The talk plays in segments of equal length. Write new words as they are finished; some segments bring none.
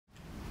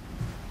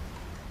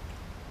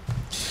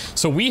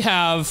So we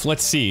have,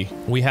 let's see,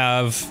 we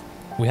have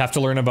to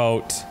learn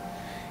about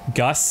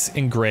Gus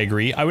and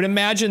Gregory. I would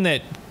imagine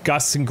that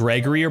Gus and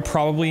Gregory are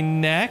probably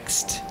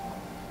next.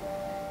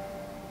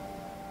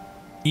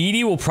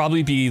 Edie will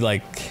probably be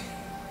like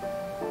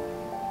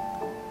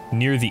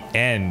near the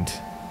end.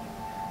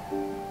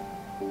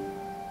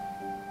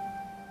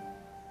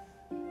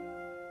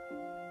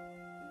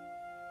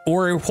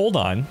 Or hold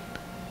on.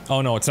 Oh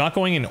no, it's not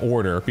going in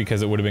order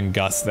because it would have been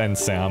Gus then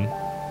Sam.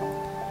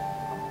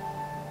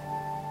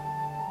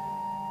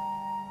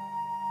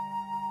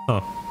 Huh.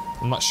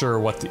 I'm not sure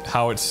what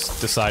how it's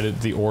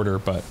decided the order,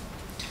 but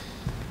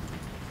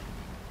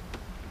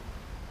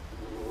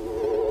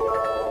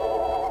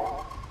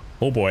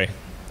oh boy.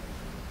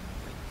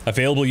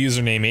 Available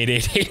username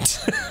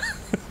 888.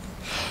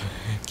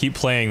 Keep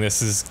playing.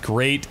 This is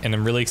great, and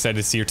I'm really excited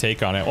to see your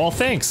take on it. Well,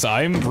 thanks.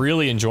 I'm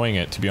really enjoying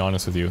it, to be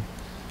honest with you.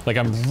 Like,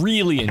 I'm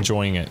really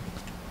enjoying it.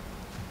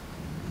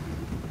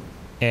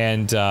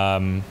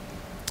 And,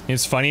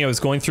 it's funny, I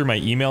was going through my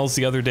emails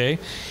the other day,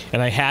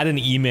 and I had an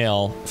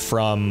email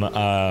from,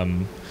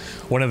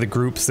 one of the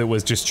groups that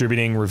was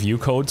distributing review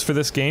codes for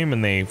this game,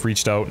 and they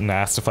reached out and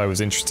asked if I was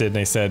interested, and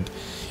I said,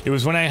 it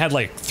was when I had,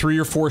 like, 3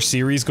 or 4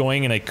 series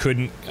going, and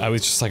I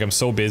was just like, I'm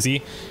so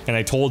busy, and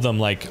I told them,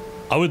 like,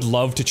 I would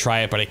love to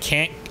try it, but I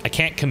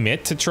can't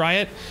commit to try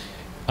it,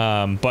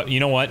 but you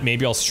know what,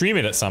 maybe I'll stream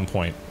it at some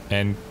point.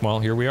 And, well,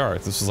 here we are.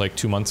 This was like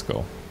 2 months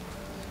ago.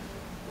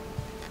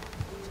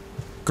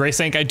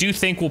 Graceank, I do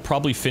think we'll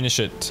probably finish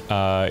it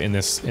in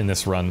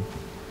this run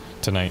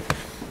tonight.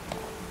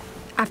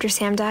 After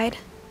Sam died,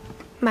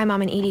 my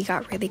mom and Edie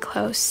got really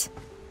close.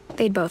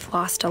 They'd both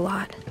lost a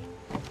lot.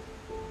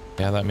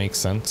 Yeah, that makes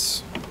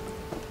sense.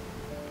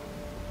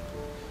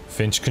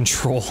 Finch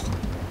control.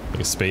 Like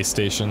a space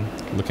station,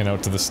 looking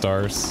out to the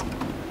stars.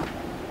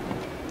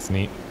 It's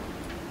neat.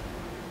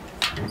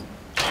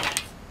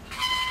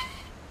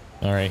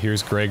 Alright,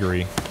 here's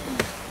Gregory.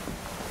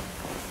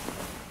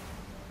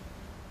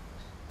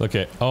 Look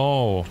at,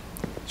 oh,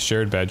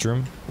 shared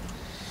bedroom.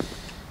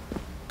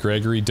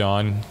 Gregory,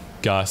 Dawn,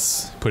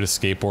 Gus, put a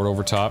skateboard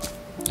over top.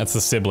 That's the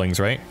siblings,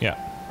 right? Yeah.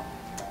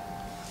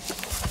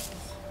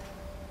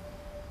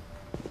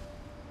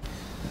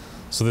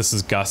 So this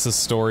is Gus's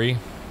story.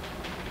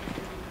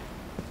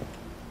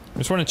 I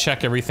just want to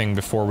check everything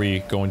before we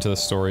go into the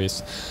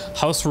stories.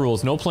 House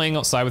rules: no playing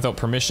outside without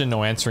permission,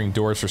 no answering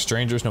doors for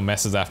strangers, no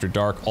messes after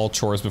dark, all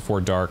chores before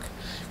dark,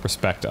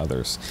 respect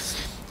others.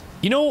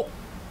 You know,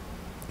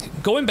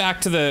 going back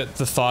to the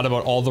thought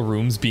about all the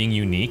rooms being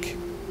unique,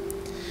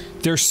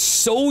 they're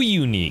so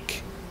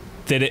unique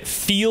that it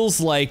feels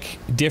like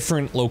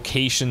different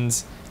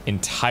locations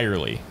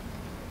entirely.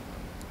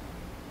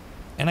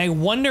 And I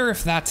wonder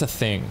if that's a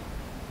thing.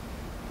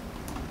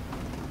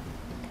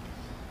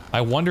 I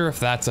wonder if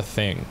that's a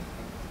thing.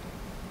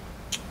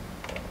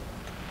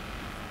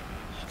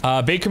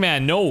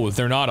 Bakerman, no,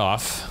 they're not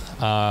off.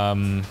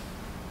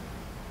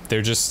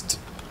 They're just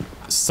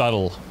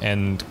subtle,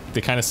 and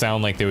they kind of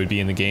sound like they would be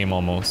in the game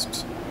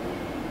almost.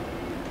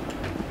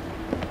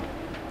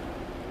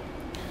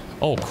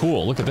 Oh,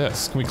 cool, look at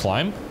this. Can we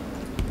climb?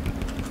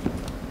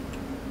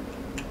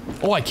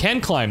 Oh, I can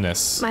climb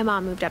this. My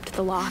mom moved up to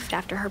the loft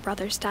after her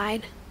brothers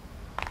died.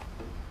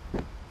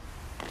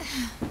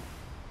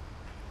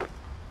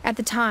 At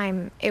the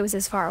time, it was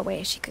as far away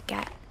as she could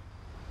get.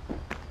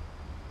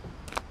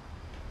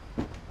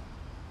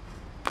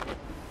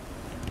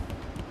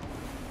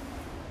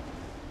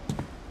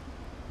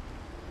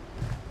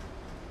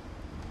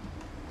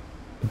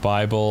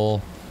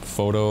 Bible,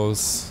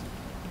 photos,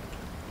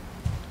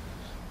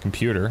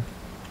 computer.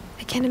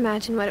 I can't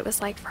imagine what it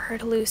was like for her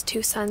to lose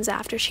 2 sons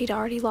after she'd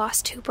already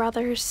lost 2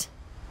 brothers.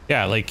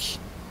 Yeah, like,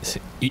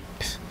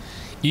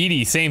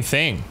 Edie, same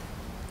thing.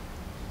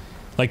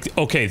 Like,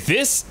 okay,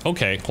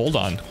 hold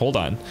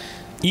on.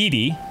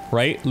 Edie,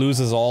 right,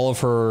 loses all of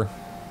her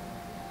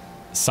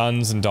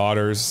sons and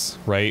daughters,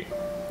 right?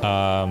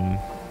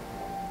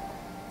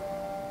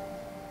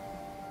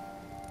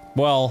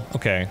 Well,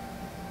 okay.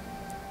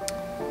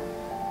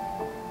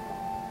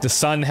 The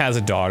son has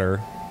a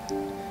daughter.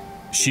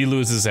 She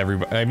loses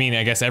everybody. I mean,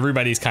 I guess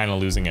everybody's kind of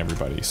losing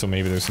everybody, so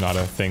maybe there's not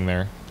a thing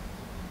there.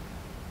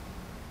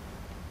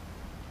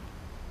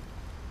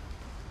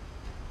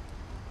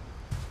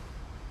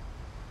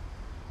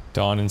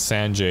 Dawn and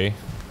Sanjay.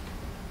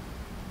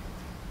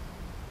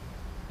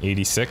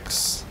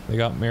 86, they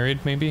got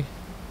married, maybe?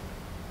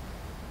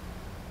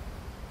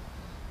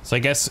 So I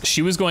guess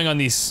she was going on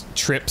these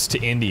trips to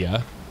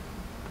India.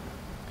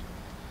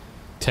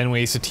 10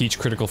 ways to teach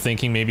critical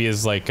thinking, maybe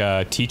as like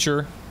a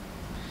teacher.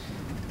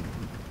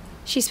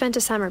 She spent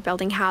a summer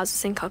building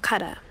houses in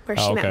Calcutta, where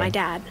she met my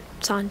dad,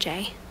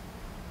 Sanjay.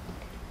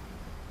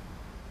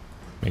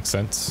 Makes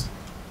sense.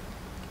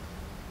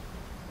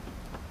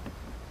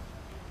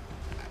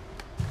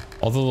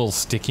 All the little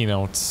sticky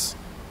notes.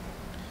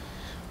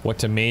 What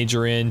to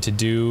major in, to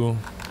do,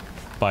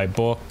 buy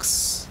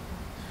books,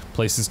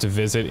 places to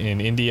visit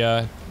in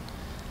India,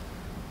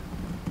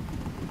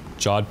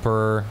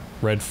 Jodhpur,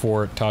 Red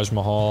Fort, Taj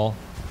Mahal.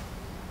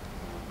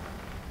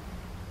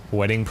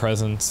 Wedding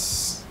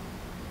presents.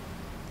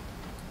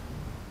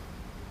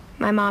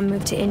 My mom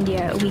moved to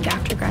India a week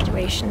after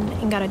graduation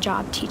and got a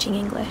job teaching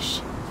English.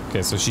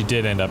 Okay, so she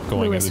did end up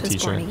going as a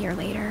teacher. Louis was born a year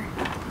later.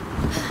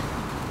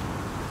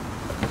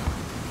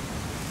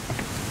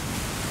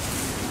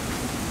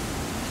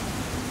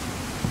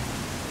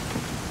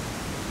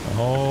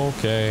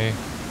 Okay.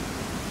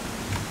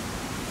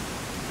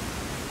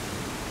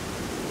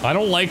 I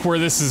don't like where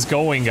this is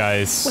going,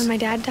 guys. When my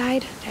dad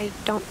died, I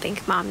don't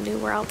think Mom knew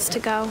where else to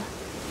go.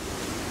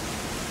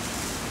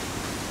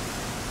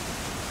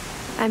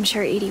 I'm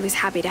sure Edie was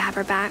happy to have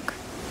her back.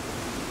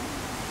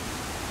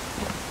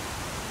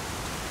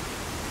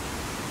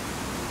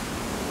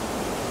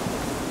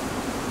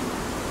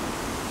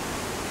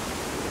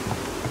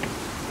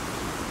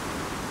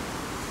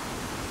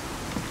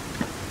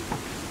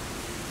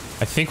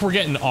 I think we're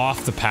getting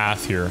off the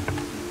path here.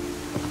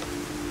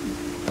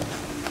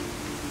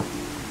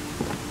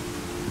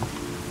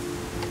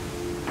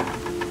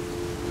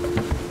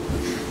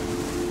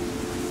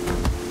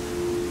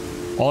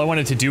 All I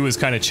wanted to do was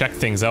kind of check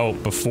things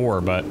out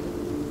before, but...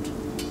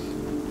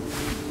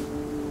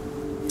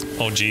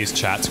 Oh geez,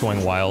 chat's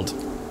going wild.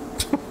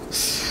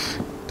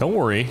 Don't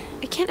worry.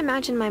 I can't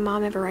imagine my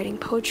mom ever writing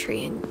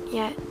poetry, and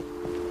yet...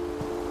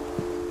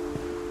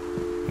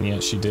 And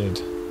yet she did.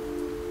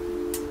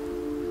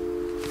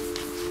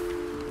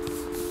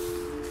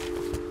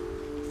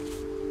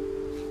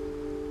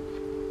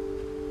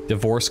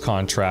 Divorce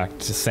contract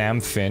to Sam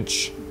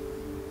Finch.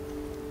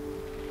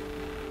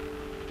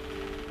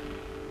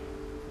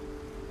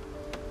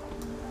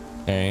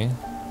 Okay.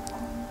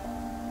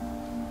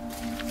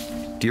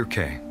 Dear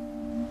Kay,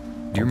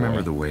 do you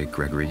remember the way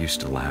Gregory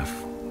used to laugh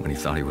when he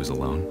thought he was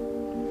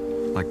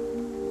alone? Like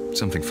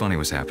something funny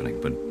was happening,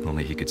 but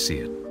only he could see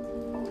it.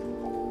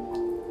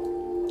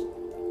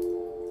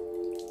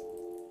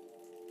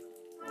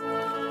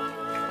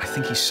 I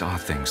think he saw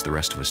things the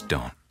rest of us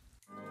don't.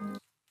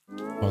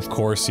 Of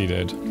course he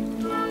did.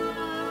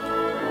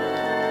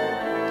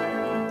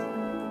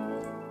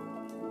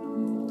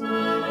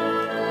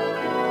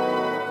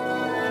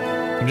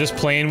 I'm just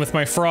playing with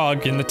my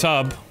frog in the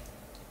tub.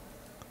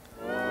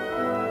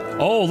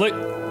 Oh, look!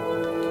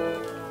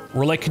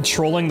 We're like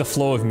controlling the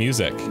flow of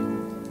music.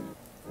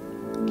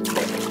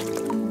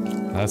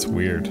 That's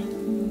weird.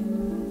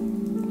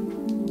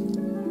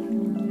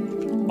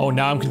 Oh,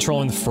 now I'm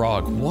controlling the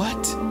frog.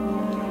 What?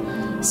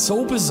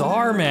 So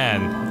bizarre,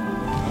 man.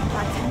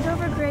 Time's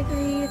over,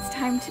 Gregory. It's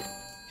time to...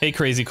 Hey,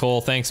 Crazy Cole.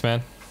 Thanks,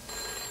 man.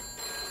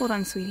 Hold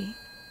on, sweetie.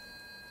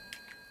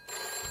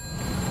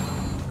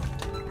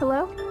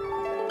 Hello?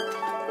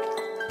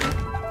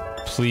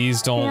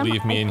 Please don't Sam,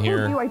 leave me in I here.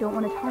 told you I don't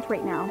want to talk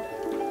right now.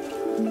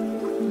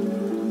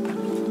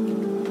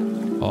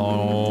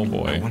 Oh, I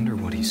boy. wonder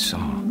what he saw.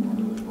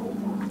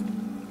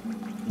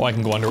 Oh, I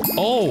can go under.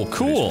 Oh,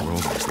 cool. What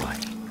his world was like.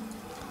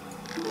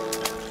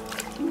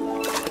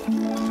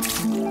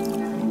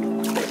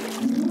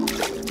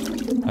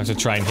 I have to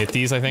try and hit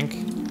these, I think.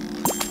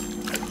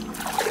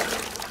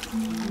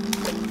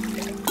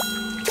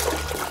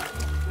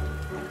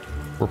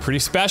 We're pretty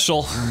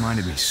special. It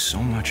reminded me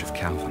so much of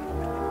Calvin.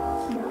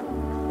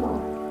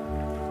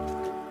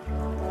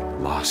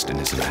 Lost in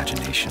his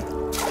imagination.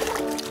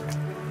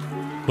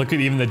 Look at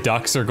even the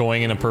ducks are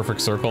going in a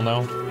perfect circle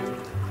now.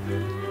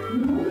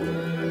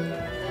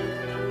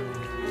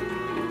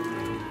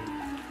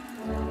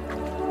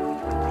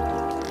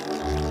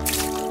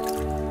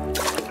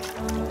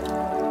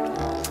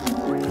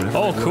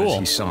 Oh, cool.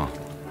 He saw.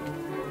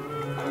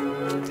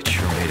 It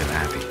sure made him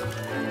happy.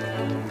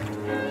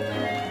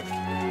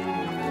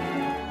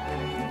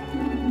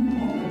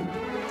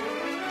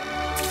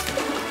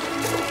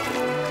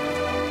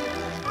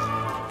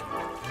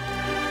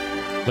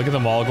 Look at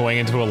them all going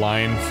into a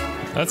line.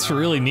 That's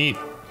really neat.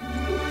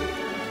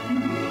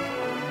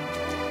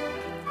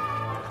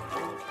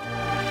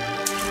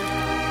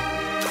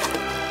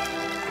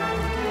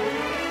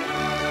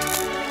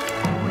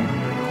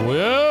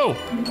 Whoa!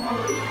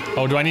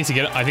 Oh, do I need to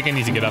get... I think I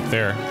need to get up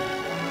there.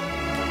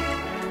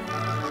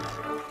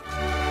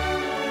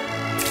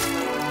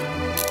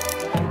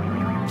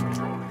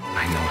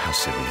 I know how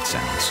silly it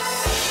sounds.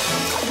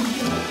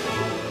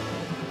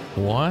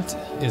 What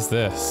is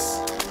this?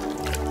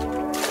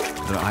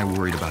 That I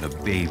worried about a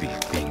baby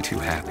being too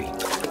happy.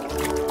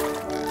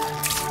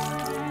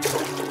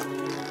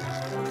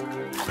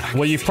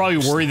 Well, you've probably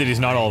worried that he's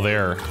not all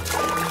there.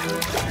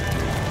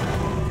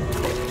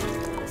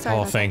 Sorry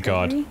Oh, about thank that,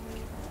 God. Gregory.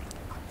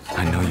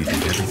 I know you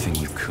did everything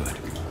you could.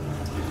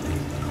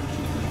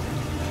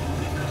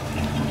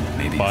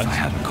 Maybe But? if I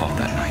hadn't called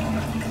that night.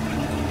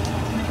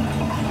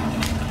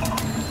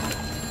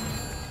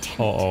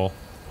 Uh-oh.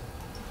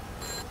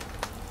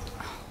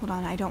 Hold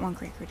on, I don't want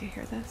Gregory to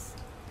hear this.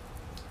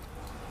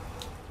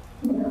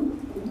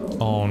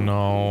 Oh,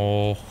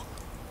 no.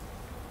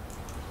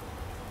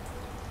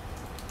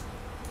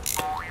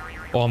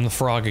 Oh, I'm the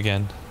frog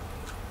again.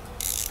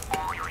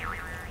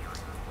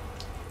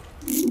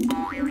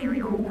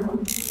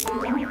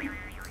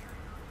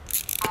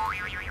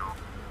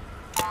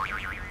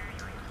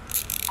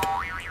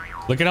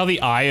 Look at how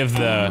the eye of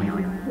the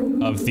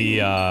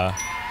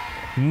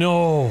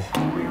no.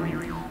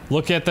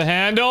 Look at the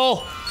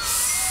handle.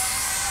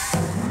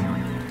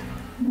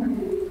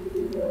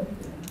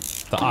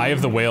 The eye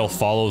of the whale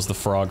follows the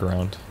frog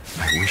around.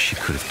 I wish he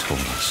could have told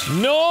us.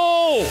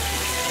 No!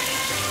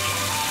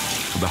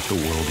 About the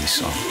world he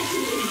saw.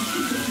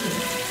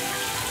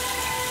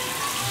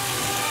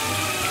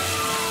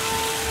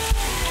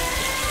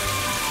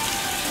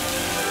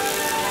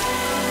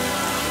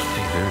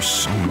 There's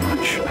so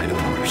much I don't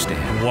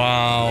understand.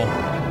 Wow.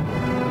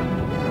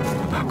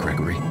 About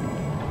Gregory.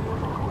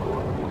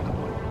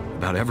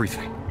 About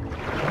everything.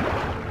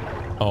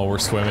 Oh, we're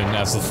swimming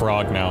as the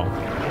frog now.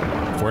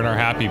 We're in our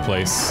happy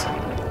place.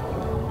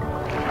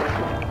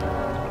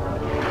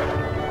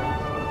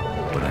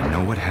 But I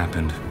know what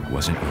happened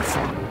wasn't your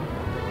fault.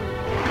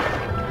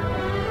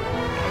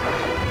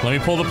 Let me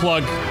pull the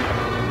plug.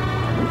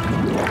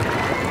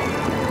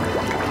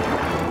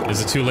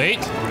 Is it too late?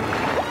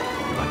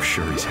 I'm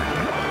sure he's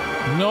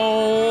happy.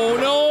 No,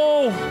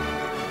 no!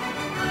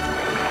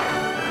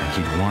 And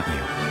he'd want you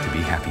to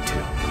be happy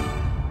too.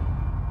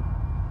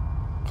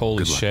 Holy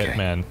Good luck, shit, Kay.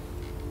 man.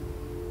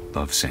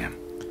 Love, Sam.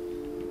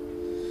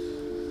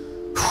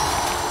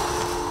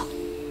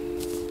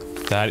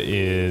 That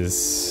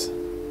is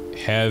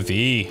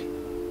heavy.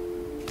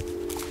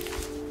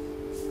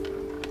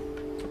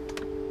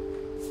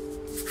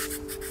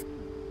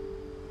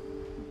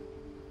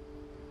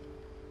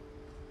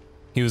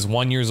 He was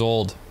 1 year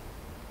old.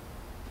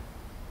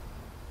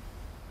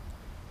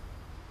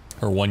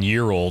 Or 1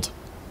 year old.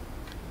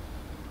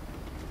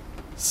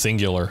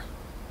 Singular.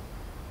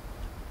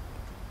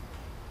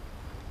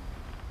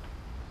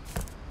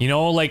 You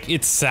know, like,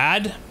 it's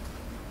sad.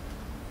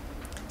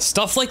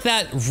 Stuff like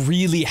that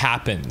really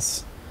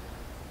happens.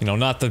 You know,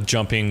 not the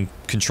jumping,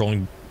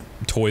 controlling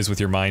toys with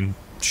your mind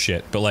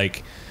shit, but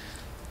like,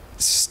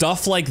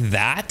 stuff like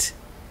that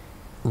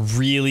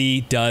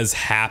really does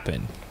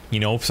happen. You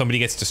know, if somebody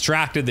gets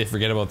distracted, they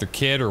forget about their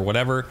kid or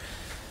whatever.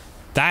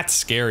 That's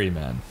scary,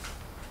 man.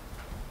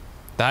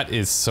 That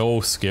is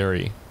so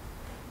scary.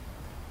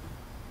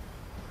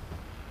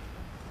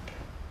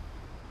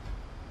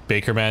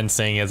 Bakerman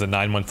saying he has a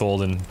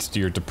 9-month-old and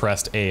you're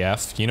depressed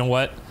AF. You know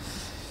what?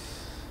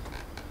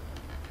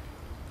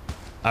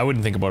 I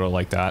wouldn't think about it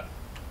like that.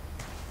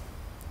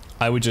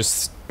 I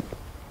just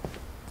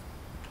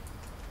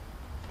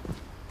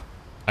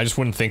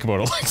wouldn't think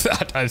about it like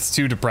that. It's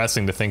too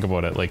depressing to think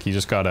about it. Like, you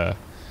just gotta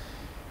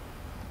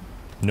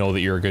know that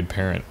you're a good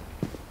parent.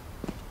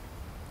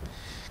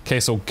 Okay,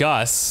 so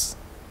Gus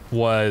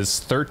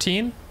was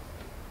 13.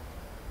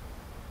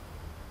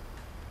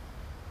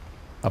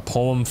 A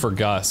poem for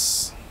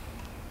Gus.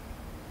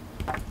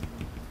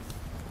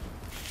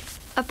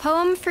 A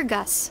poem for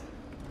Gus,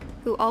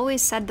 who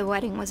always said the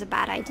wedding was a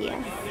bad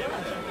idea.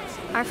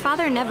 Our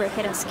father never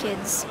hit us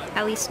kids,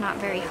 at least not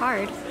very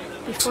hard,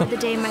 before the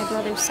day my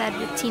brother said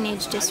with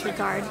teenage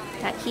disregard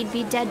that he'd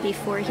be dead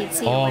before he'd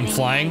see a Oh, I'm wedding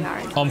flying? in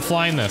my yard. I'm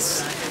flying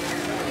this.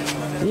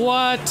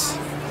 What?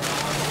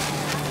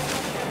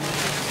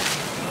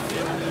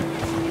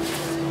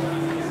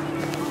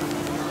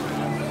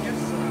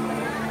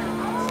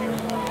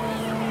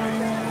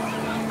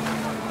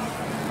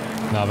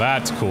 Now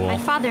that's cool. My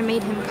father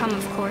made him come,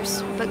 of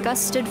course, but Gus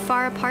stood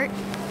far apart,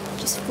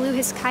 just flew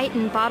his kite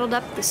and bottled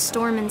up the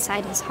storm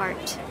inside his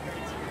heart.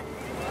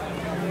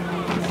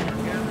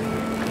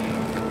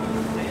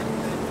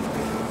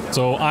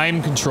 So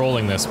I'm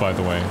controlling this, by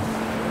the way.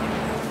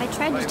 I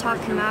tried to talk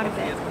him out of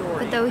it,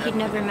 but though he'd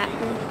never met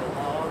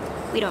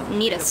her, we don't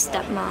need a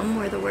stepmom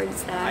were the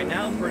words that I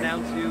now remember.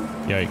 pronounce you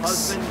Yikes.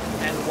 husband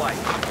and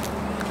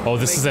wife. Oh,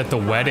 this is at the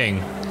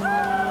wedding.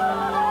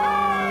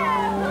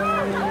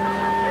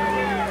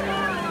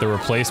 The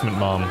replacement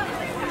mom.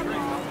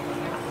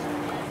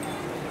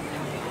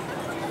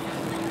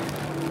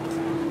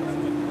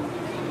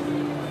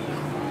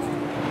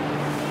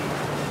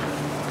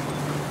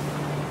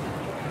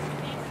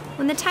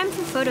 When the time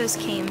for photos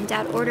came,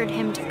 Dad ordered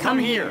him to come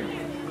here.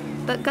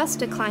 But Gus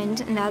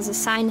declined and as a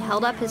sign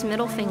held up his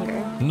middle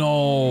finger.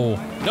 No.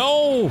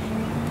 No!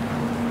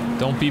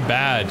 Don't be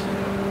bad.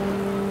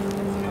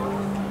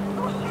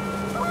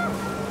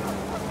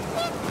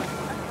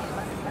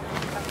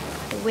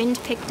 The wind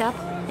picked up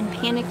and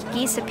panicked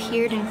geese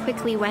appeared and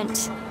quickly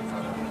went.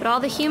 But all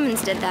the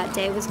humans did that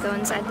day was go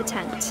inside the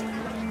tent.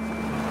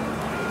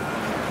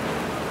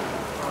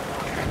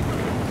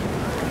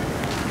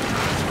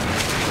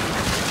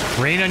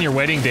 Rain on your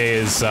wedding day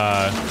is,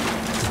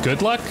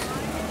 good luck?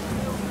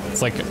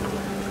 It's like,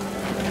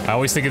 I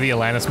always think of the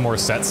Alanis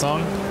Morissette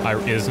song.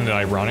 Isn't it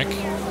ironic?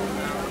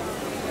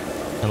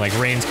 And like,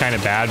 rain's kind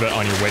of bad, but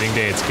on your wedding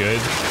day it's good.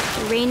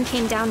 The rain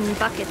came down in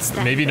buckets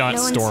then, Maybe but not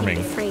no storming.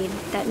 one seemed afraid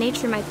that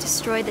nature might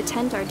destroy the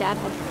tent our dad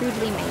had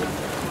crudely made.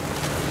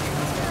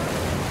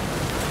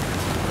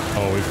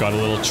 Oh, we've got a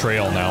little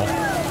trail now.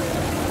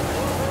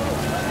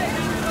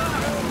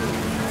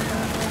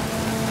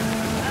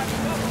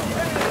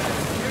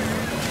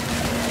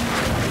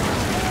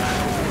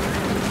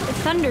 The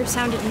thunder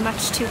sounded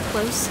much too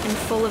close and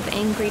full of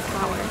angry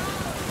power.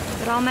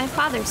 But all my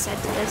father said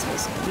to this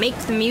was, make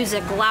the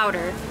music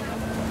louder.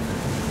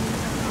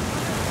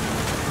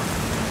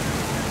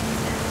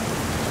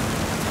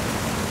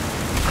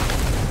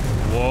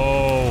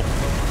 Whoa.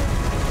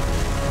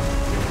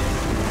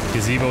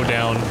 Gazebo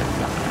down.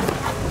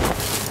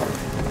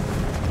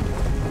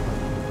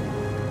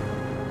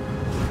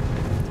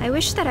 I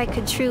wish that I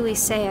could truly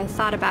say I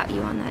thought about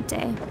you on that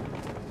day.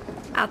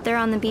 Out there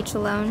on the beach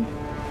alone,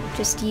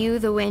 just you,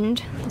 the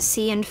wind, the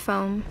sea, and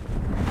foam.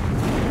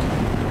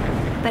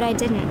 But I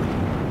didn't.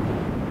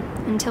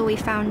 Until we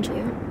found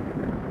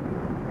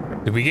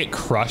you. Did we get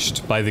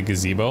crushed by the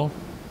gazebo?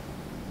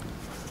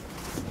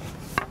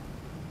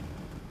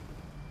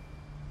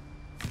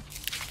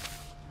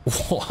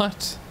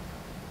 What?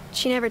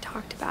 She never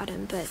talked about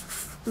him, but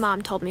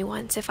Mom told me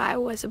once if I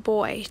was a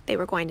boy, they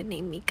were going to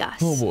name me Gus.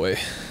 Oh boy.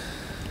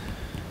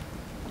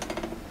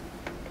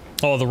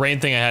 Oh, the rain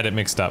thing, I had it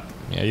mixed up.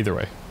 Yeah, either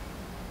way.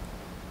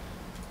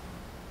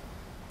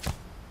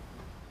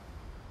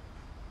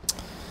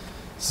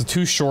 So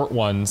 2 short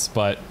ones,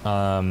 but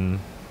all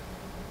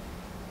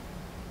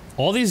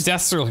these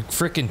deaths are like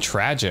freaking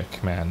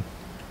tragic, man.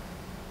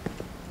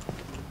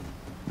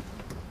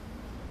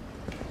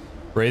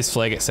 Raise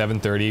flag at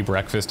 7:30,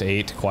 breakfast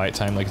 8, quiet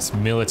time, like it's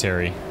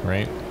military,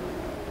 right?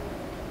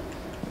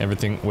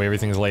 Everything, way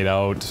everything's laid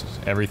out,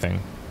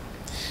 everything.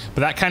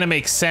 But that kind of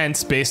makes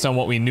sense based on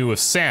what we knew of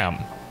Sam,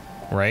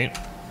 right?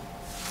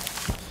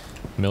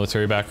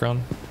 Military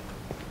background.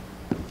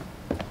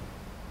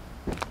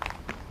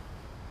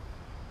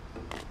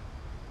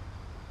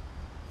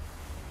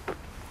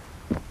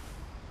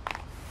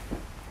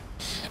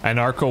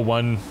 Anarcho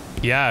 1,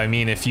 yeah, I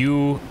mean, if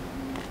you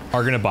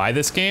are gonna buy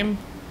this game,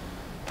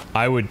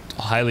 I would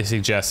highly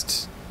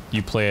suggest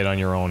you play it on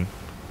your own.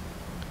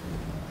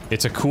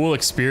 It's a cool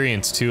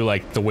experience too,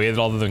 like the way that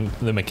all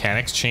the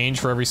mechanics change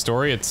for every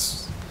story.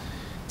 It's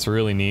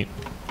really neat.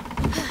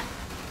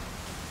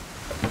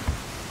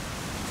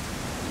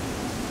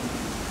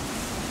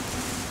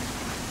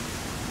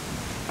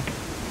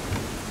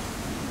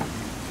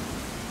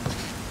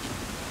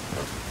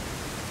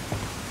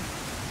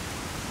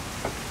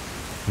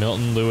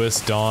 Milton,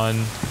 Lewis,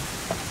 Dawn,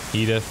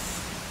 Edith.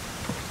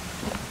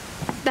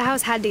 The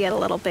house had to get a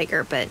little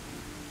bigger, but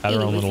Had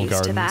their Edie own was little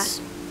used to gardens.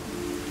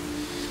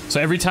 that. So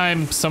every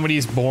time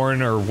somebody's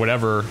born or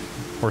whatever,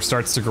 or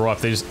starts to grow up,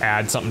 they just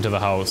add something to the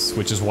house,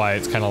 which is why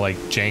it's kind of like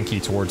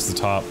janky towards the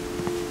top.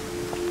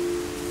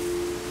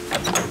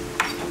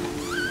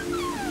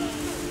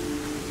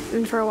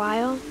 And for a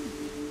while,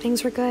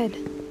 things were good.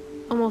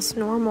 Almost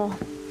normal.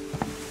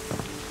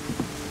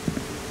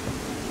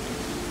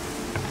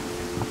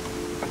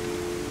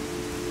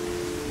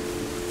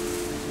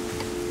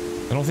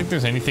 I don't think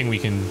there's anything we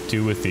can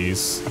do with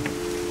these.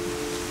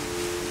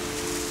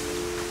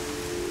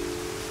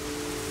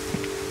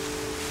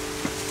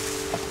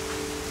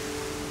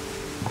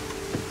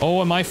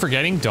 Oh, am I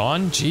forgetting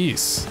Dawn?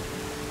 Jeez.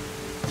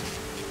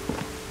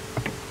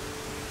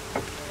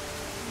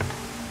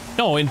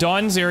 No, in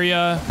Dawn's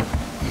area...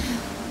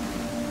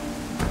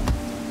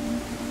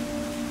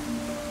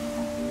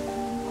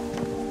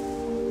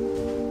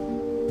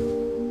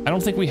 I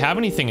don't think we have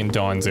anything in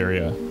Dawn's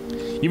area.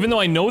 Even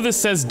though I know this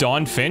says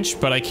Dawn Finch,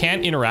 but I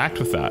can't interact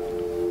with that.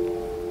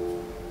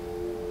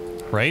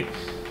 Right?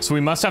 So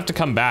we must have to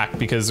come back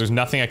because there's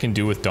nothing I can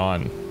do with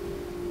Dawn.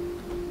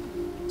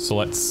 So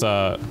let's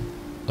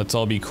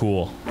all be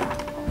cool.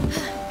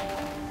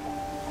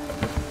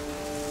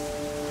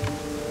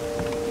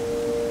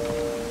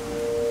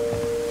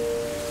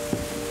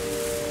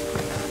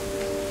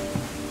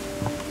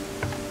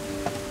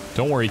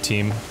 Don't worry,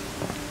 team.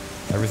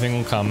 Everything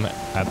will come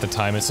at the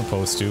time it's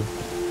supposed to.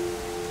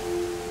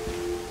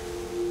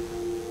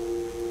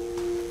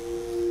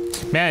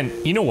 Man,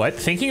 you know what?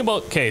 Thinking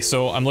about... Okay,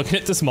 so I'm looking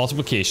at this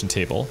multiplication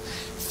table.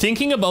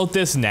 Thinking about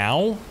this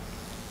now,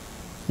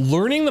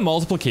 learning the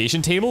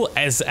multiplication table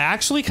is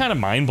actually kind of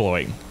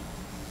mind-blowing.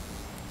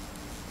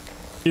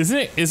 Isn't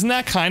it? Isn't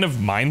that kind of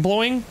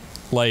mind-blowing?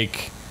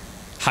 Like,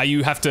 how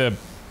you have to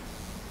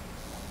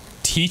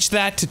teach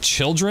that to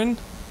children?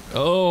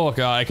 Oh,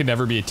 God, I could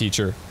never be a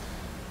teacher.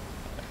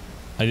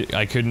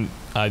 I couldn't...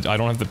 I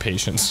don't have the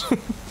patience.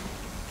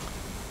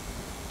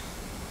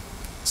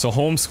 So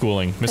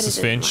homeschooling, Mrs.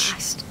 Finch.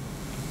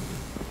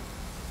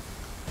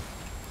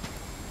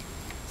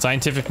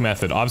 Scientific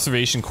method,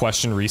 observation,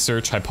 question,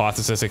 research,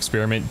 hypothesis,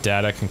 experiment,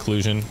 data,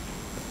 conclusion.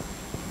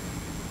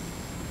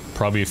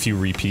 Probably a few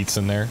repeats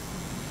in there.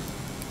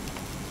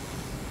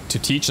 To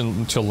teach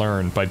and to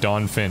learn by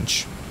Dawn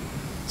Finch.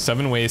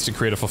 7 ways to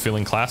create a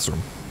fulfilling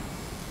classroom.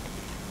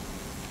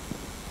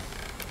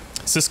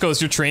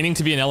 Cisco's, you're training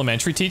to be an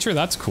elementary teacher?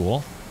 That's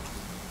cool.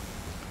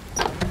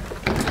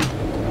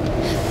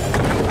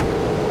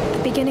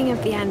 The beginning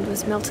of the end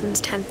was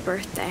Milton's 10th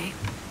birthday,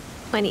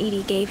 when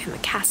Edie gave him a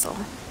castle.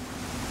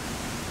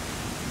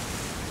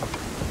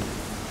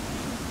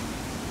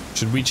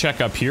 Should we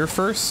check up here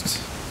first?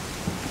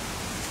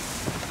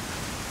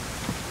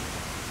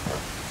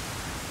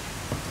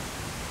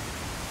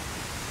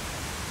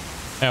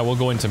 Yeah, we'll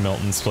go into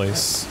Milton's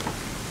place.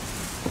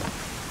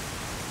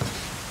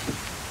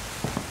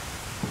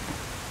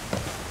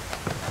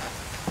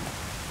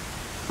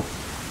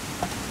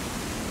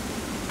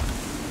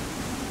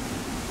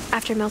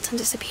 After Milton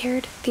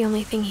disappeared, the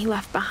only thing he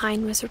left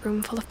behind was a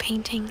room full of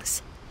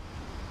paintings.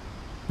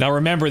 Now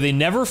remember, they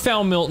never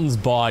found Milton's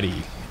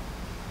body.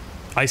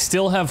 I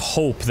still have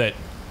hope that...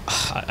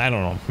 I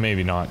don't know,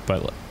 maybe not,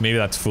 but maybe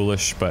that's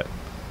foolish, but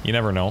you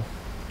never know.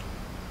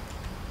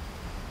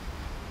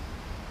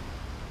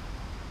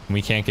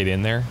 We can't get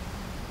in there.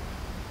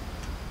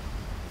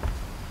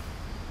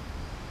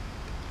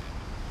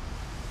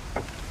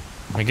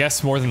 I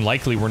guess more than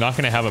likely we're not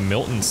going to have a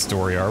Milton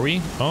story, are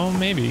we? Oh,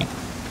 maybe.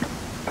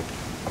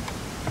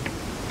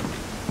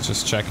 Let's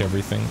just check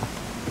everything.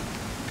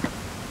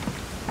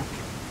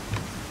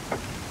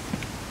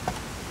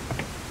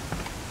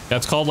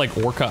 That's called like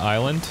Orca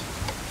Island,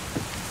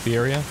 the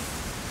area.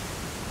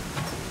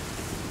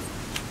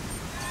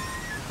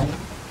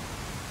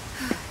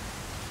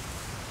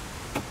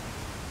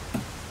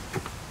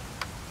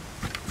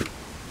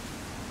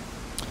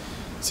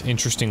 It's an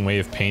interesting way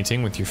of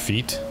painting with your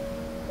feet.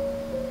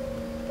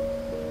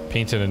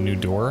 Painted a new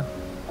door.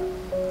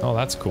 Oh,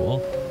 that's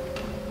cool.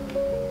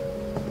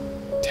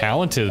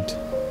 Talented.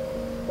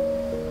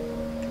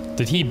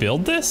 Did he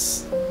build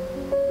this?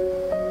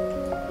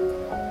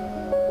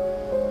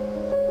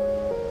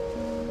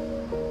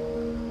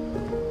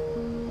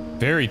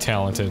 Very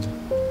talented.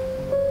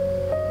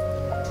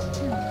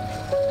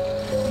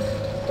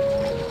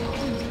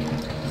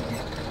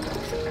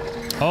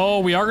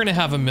 Oh, we are gonna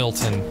have a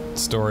Milton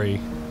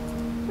story.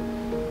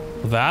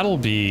 That'll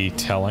be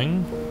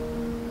telling,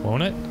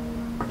 won't it?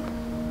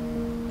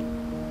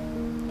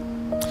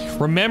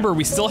 Remember,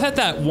 we still had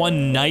that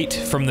one night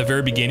from the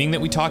very beginning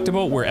that we talked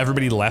about where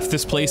everybody left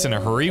this place in a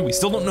hurry. We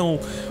still don't know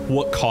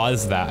what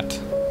caused that.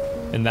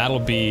 And that'll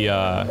be,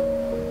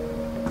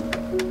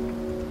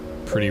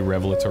 pretty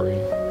revelatory.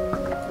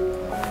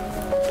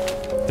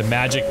 The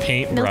magic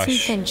paintbrush. Milton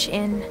Finch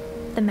in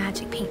The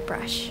Magic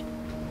Paintbrush.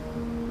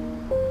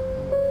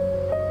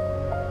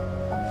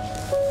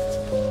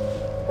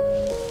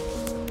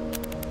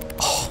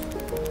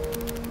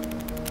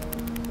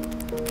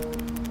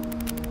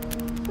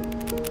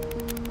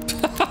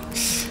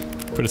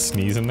 Put a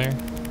sneeze in there.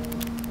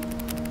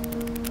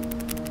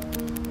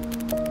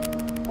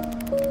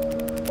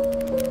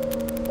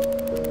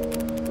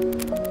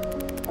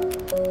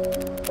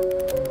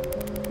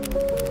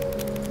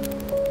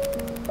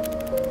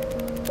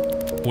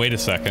 Wait a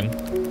second.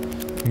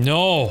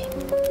 No.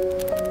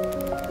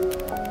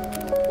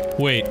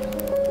 Wait.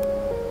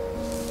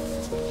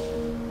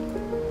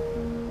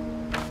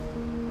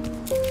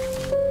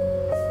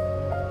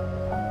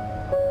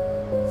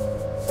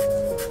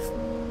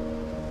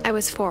 I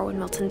was 4 when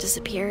Milton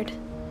disappeared.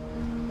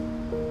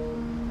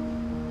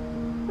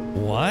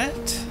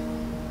 What?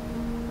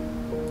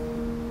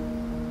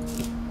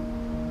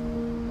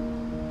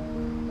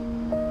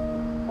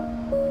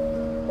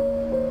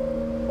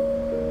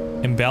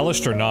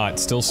 Embellished or not,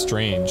 still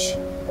strange.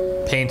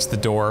 Paints the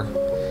door.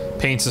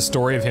 Paints a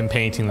story of him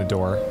painting the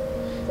door.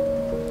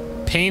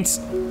 Paints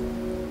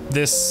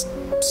this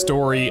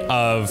story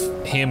of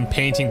him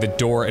painting the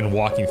door and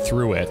walking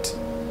through it.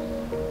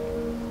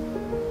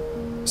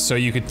 So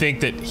you could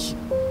think that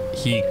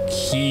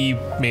he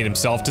made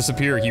himself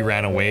disappear, or he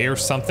ran away or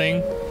something.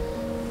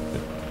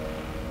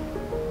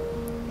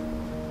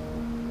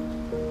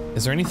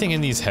 Is there anything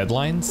in these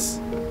headlines?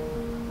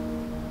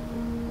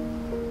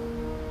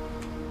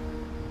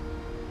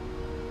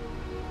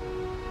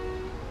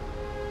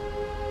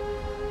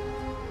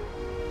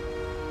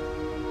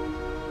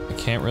 I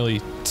can't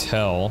really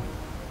tell.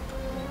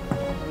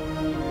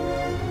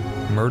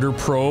 Murder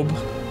probe.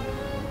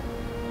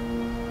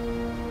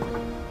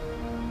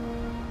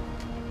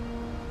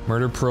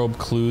 Murder probe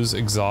clues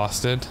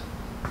exhausted.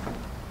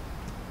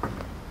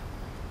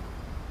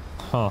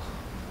 Huh.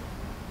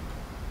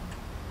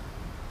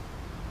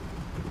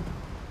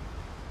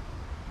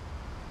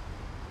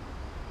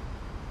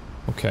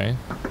 Okay.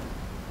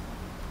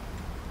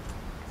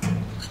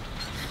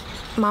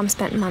 Mom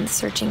spent months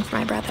searching for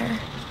my brother.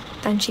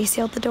 Then she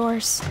sealed the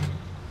doors.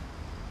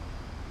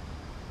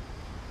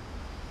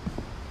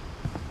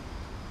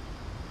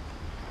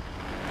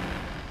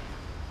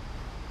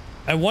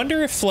 I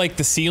wonder if, like,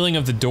 the sealing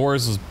of the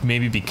doors was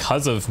maybe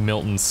because of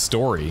Milton's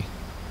story.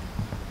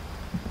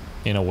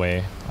 In a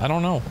way. I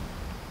don't know.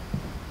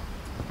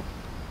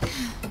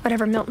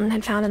 Whatever Milton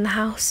had found in the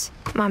house,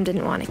 Mom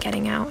didn't want it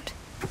getting out.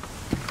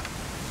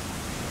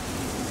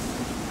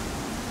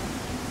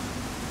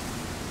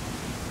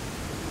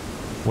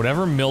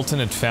 Whatever Milton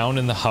had found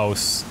in the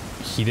house,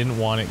 he didn't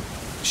want it...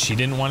 She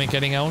didn't want it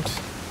getting out?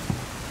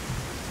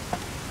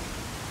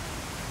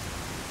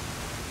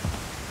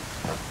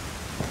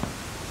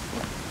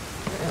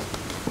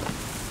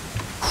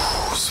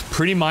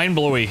 Pretty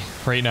mind-blowing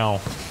right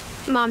now.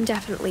 Mom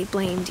definitely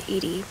blamed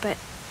Edie, but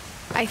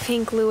I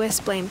think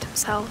Lewis blamed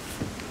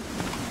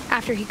himself.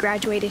 After he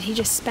graduated, he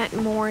just spent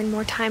more and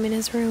more time in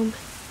his room.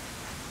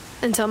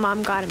 Until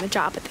Mom got him a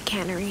job at the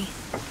cannery.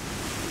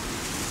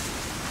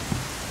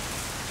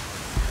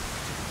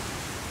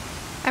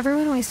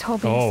 Everyone always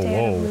told me to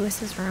stay out of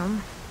Lewis's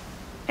room.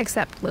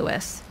 Except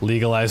Lewis.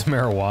 Legalize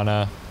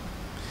marijuana.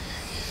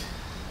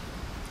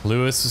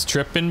 Lewis is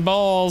tripping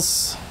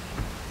balls.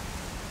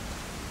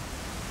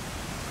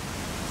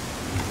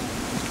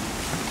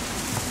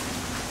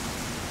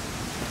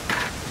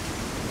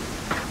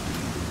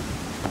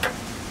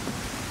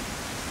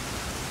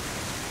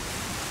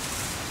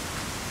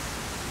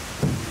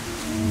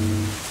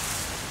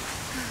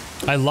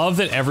 I love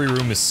that every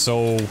room is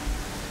so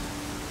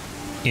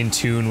in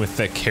tune with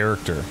the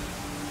character.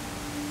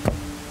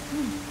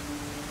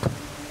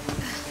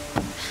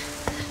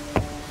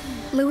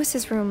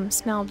 Lewis's room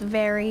smelled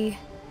very,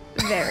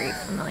 very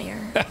familiar.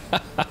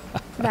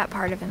 That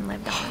part of him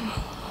lived on.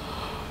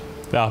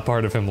 That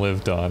part of him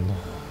lived on.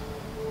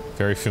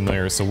 Very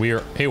familiar. So we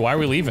are... Hey, why are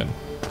we leaving?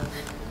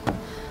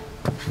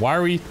 Why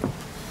are we...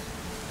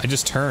 I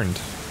just turned.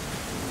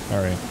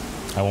 Alright.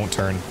 I won't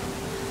turn.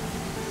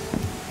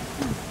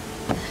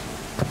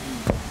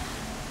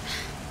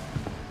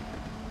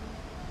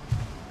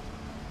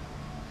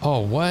 Oh,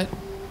 what?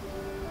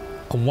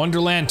 A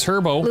Wonderland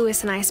Turbo?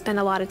 Lewis and I spent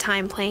a lot of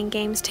time playing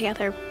games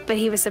together, but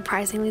he was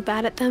surprisingly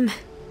bad at them.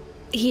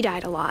 He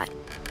died a lot.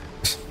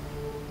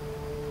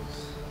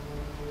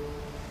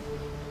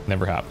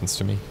 Never happens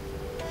to me.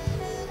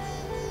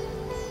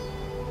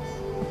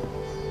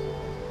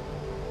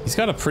 He's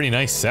got a pretty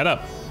nice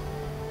setup.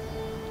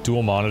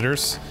 Dual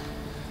monitors.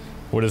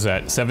 What is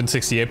that?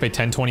 768 by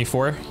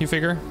 1024, you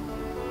figure?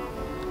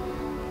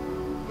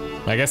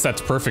 I guess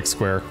that's perfect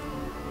square.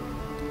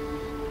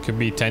 Could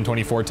be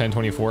 1024,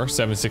 1024,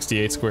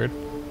 768 squared.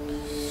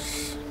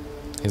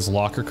 His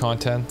locker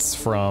contents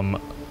from...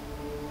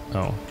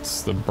 Oh,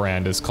 the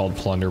brand is called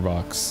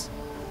Plunderbox.